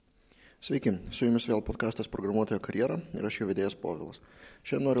Sveiki, su jumis vėl podcastas Programuotojo karjera ir aš jo vedėjas Povilas.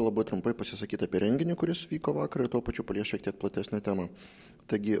 Šiandien noriu labai trumpai pasisakyti apie renginį, kuris vyko vakar ir tuo pačiu palies šiek tiek platesnę temą.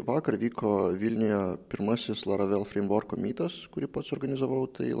 Taigi vakar vyko Vilniuje pirmasis Laravel Frameworko meetas, kurį pats organizavau,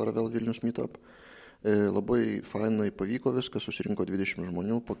 tai Laravel Vilnius meetup. Labai fainai pavyko viskas, susirinko 20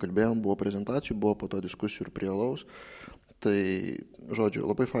 žmonių, pakalbėjom, buvo prezentacijų, buvo po to diskusijų ir prie alaus. Tai, žodžiu,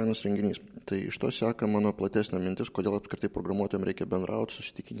 labai fainas renginys. Tai iš to seka mano platesnė mintis, kodėl apskritai programuotojams reikia bendrauti,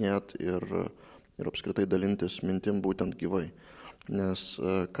 susitikinėti ir apskritai dalintis mintim būtent gyvai. Nes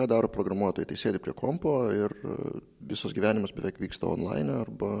ką daro programuotojai, tai sėdi prie kompo ir visas gyvenimas beveik vyksta online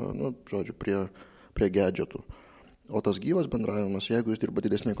arba, žodžiu, prie gadgetų. O tas gyvas bendravimas, jeigu jūs dirba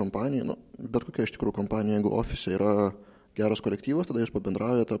didesnėje kompanijoje, bet kokia iš tikrųjų kompanija, jeigu ofise yra geras kolektyvas, tada jūs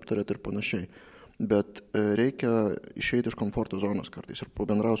pabendraujate, aptarėte ir panašiai. Bet reikia išeiti iš komforto zonos kartais ir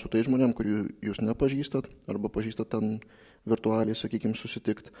pabendrauti su tais žmonėm, kurių jūs nepažįstat arba pažįstat ten virtualiai, sakykime,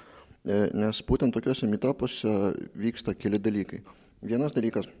 susitikti. Nes būtent tokiuose meetupuose vyksta keli dalykai. Vienas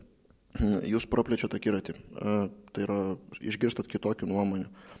dalykas, jūs praplečiat akiratį, tai yra išgirstat kitokių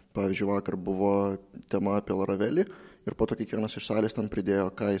nuomonių. Pavyzdžiui, vakar buvo tema apie Laravelį ir po to kiekvienas iš salės ten pridėjo,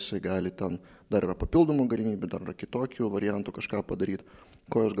 ką jisai gali ten. Dar yra papildomų galimybių, dar yra kitokių variantų kažką padaryti.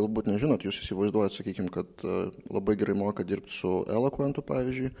 Ko jūs galbūt nežinot, jūs įsivaizduojat, sakykime, kad labai gerai moka dirbti su Eloquentu,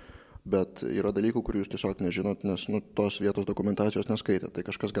 pavyzdžiui, bet yra dalykų, kurių jūs tiesiog nežinot, nes tos vietos dokumentacijos neskaitėt, tai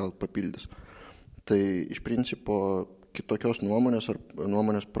kažkas gal papildys. Tai iš principo kitokios nuomonės ar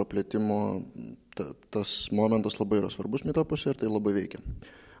nuomonės praplėtimo tas momentas labai yra svarbus meetupuose ir tai labai veikia.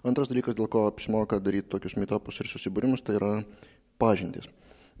 Antras dalykas, dėl ko apsimoka daryti tokius meetupus ir susibūrimus, tai yra pažintys.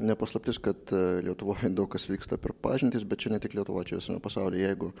 Nepaslaptis, kad Lietuvoje daug kas vyksta per pažintis, bet čia ne tik Lietuva, čia visame pasaulyje.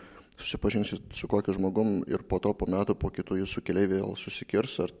 Jeigu susipažinsit su kokiu žmogum ir po to po metų, po kitų jūsų keliai vėl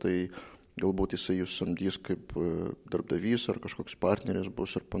susikirs, ar tai galbūt jisai jūs samdys kaip darbdavys ar kažkoks partneris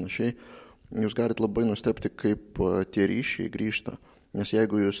bus ir panašiai, jūs galite labai nustebti, kaip tie ryšiai grįžta. Nes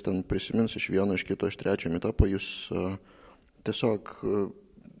jeigu jūs ten prisimins iš vieno, iš kito, iš trečio meetupo, jūs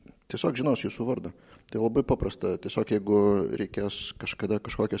tiesiog žinos jūsų vardą. Tai labai paprasta. Tiesiog jeigu reikės kažkada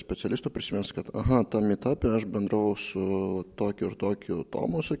kažkokio specialisto prisimins, kad tam meetup'e aš bendravau su tokiu ir tokiu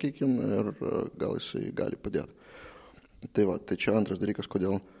Tomu, sakykime, ir gal jisai gali padėti. Tai čia antras dalykas,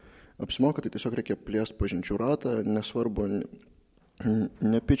 kodėl apsimoka, tai tiesiog reikia plėsti pažinčių ratą, nesvarbu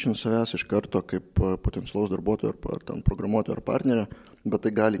nepičint savęs iš karto kaip potencialaus darbuotojo ar ten programuotojo ar partnerio, bet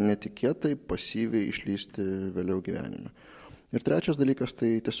tai gali netikėtai, pasyviai išlysti vėliau gyvenime. Ir trečias dalykas,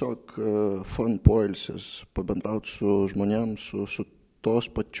 tai tiesiog fun poilsis, pabendrauti su žmonėm, su tos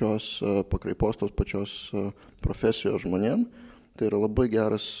pačios pakraipos, tos pačios profesijos žmonėm. Tai yra labai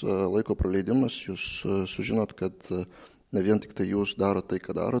geras laiko praleidimas, jūs sužinot, kad ne vien tik tai jūs darot tai,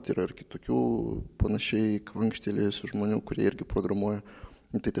 ką darot, yra ir kitokių panašiai kvankštelės žmonių, kurie irgi programuoja.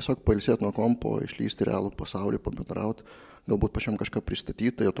 Tai tiesiog pailsėti nuo kompo, išlysti realų pasaulį, pabendrauti, galbūt pačiam kažką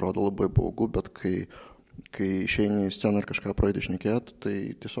pristatyti, tai atrodo labai baugu, bet kai išeini į sceną ir kažką pradedi šnekėti, tai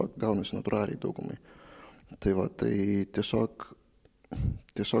tiesiog gaunasi natūraliai daugumai. Tai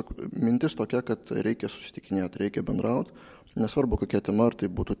tiesiog mintis tokia, kad reikia susitikinėti, reikia bendrauti, nesvarbu kokia tema, ar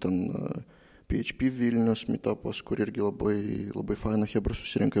tai būtų ten PHP Vilnius meetupas, kur irgi labai, labai faina hebra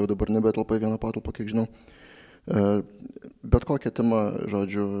susirinka, jau dabar nebetelpa į vieną patalpą, kiek žinau. Bet kokia tema,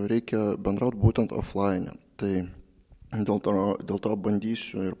 žodžiu, reikia bendrauti būtent offline. Tai dėl to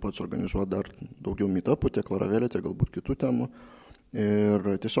bandysiu ir pats organizuoti dar daugiau meetupų, tiek Laravelė, tiek galbūt kitų temų. Ir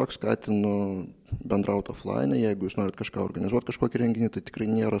tiesiog skatinu bendrauti offline, jeigu jūs norit kažką organizuoti, kažkokį renginį, tai tikrai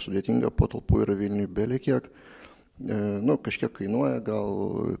nėra sudėtinga, patalpų yra Vilniuje belekiek. Kažkiek kainuoja,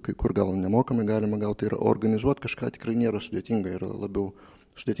 gal kai kur gal nemokamai galima gauti, ir organizuoti kažką tikrai nėra sudėtinga, yra labiau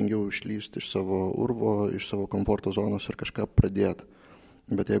sudėtingiau išlysti iš savo urvo, iš savo komforto zonos ir kažką pradėti.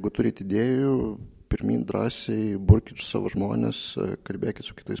 Bet jeigu turite idėjų, pirmyn drąsiai, burkit savo žmonės, kalbėkit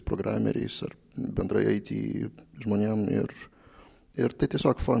su kitais programeriais ar bendrai IT žmonėm ir tai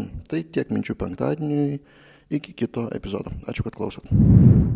tiesiog fun. Tai tiek minčių penktadieniui, iki kito epizodo. Ačiū, kad klausot.